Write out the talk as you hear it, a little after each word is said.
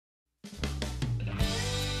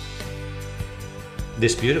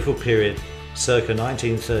This beautiful period, circa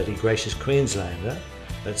 1930 gracious Queenslander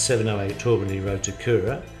at 708 Torbanlea Road,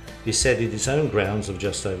 TAKURA, is set in its own grounds of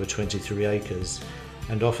just over 23 acres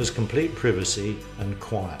and offers complete privacy and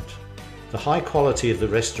quiet. The high quality of the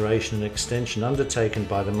restoration and extension undertaken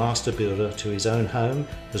by the master builder to his own home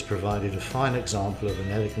has provided a fine example of an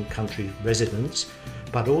elegant country residence,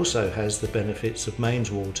 but also has the benefits of mains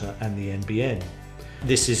water and the NBN.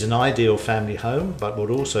 This is an ideal family home, but would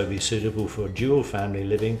also be suitable for dual family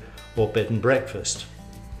living or bed and breakfast.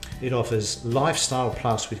 It offers lifestyle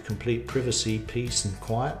plus with complete privacy, peace and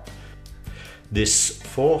quiet. This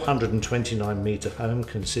 429 metre home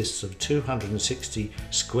consists of 260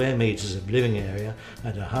 square metres of living area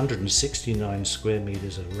and 169 square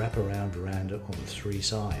metres of wraparound veranda on 3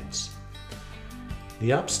 sides.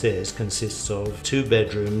 The upstairs consists of 2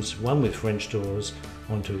 bedrooms, one with French doors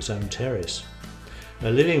onto its own terrace. A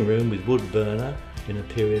living room with wood burner in a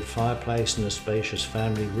period fireplace and a spacious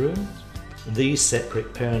family room. The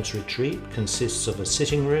separate parents' retreat consists of a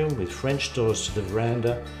sitting room with French doors to the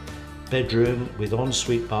veranda, bedroom with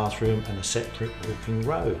ensuite bathroom and a separate walking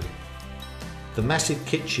road. The massive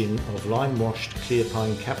kitchen of lime-washed clear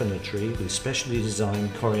pine cabinetry with specially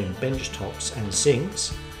designed Corian bench tops and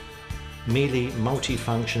sinks, Miele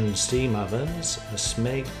multi-function steam ovens, a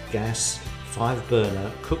Smeg gas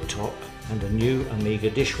 5-burner cooktop and a new Amiga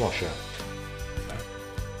dishwasher.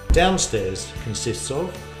 Downstairs consists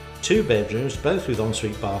of 2 bedrooms, both with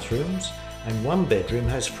ensuite bathrooms, and 1 bedroom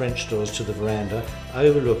has French doors to the veranda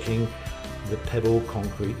overlooking the pebble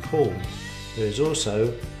concrete pool. There is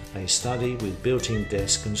also a study with built-in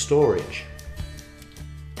desk and storage.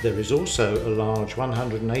 There is also a large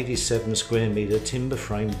 187 square metre timber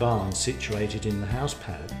frame barn situated in the house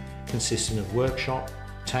pad, consisting of workshop,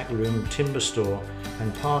 tack room, timber store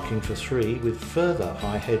and parking for 3 with further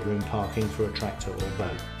high headroom parking for a tractor or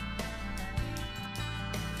boat.